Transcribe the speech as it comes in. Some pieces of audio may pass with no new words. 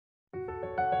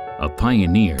A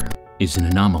pioneer is an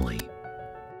anomaly.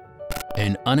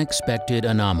 An unexpected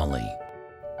anomaly.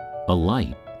 A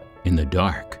light in the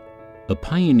dark. A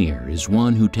pioneer is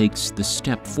one who takes the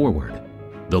step forward,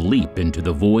 the leap into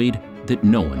the void that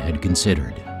no one had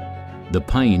considered. The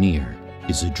pioneer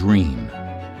is a dream.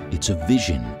 It's a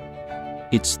vision.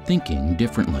 It's thinking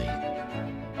differently.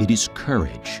 It is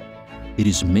courage. It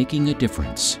is making a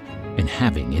difference and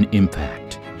having an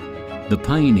impact. The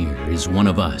pioneer is one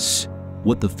of us,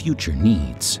 what the future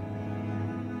needs.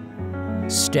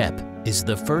 STEP is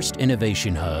the first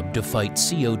innovation hub to fight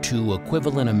CO2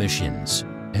 equivalent emissions,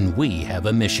 and we have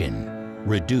a mission: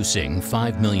 reducing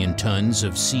 5 million tons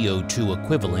of CO2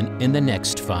 equivalent in the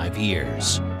next 5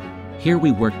 years. Here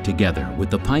we work together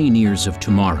with the pioneers of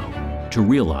tomorrow to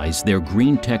realize their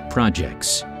green tech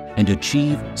projects and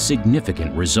achieve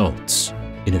significant results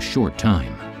in a short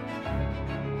time.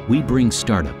 We bring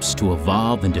startups to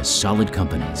evolve into solid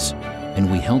companies, and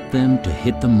we help them to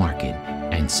hit the market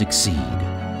and succeed.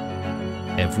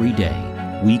 Every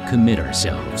day, we commit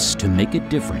ourselves to make a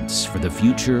difference for the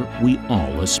future we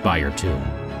all aspire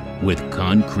to, with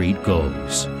concrete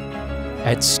goals.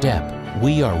 At STEP,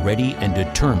 we are ready and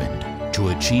determined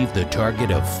to achieve the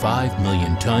target of 5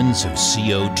 million tons of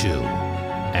CO2.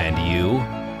 And you?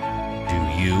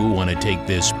 Do you want to take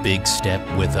this big step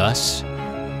with us?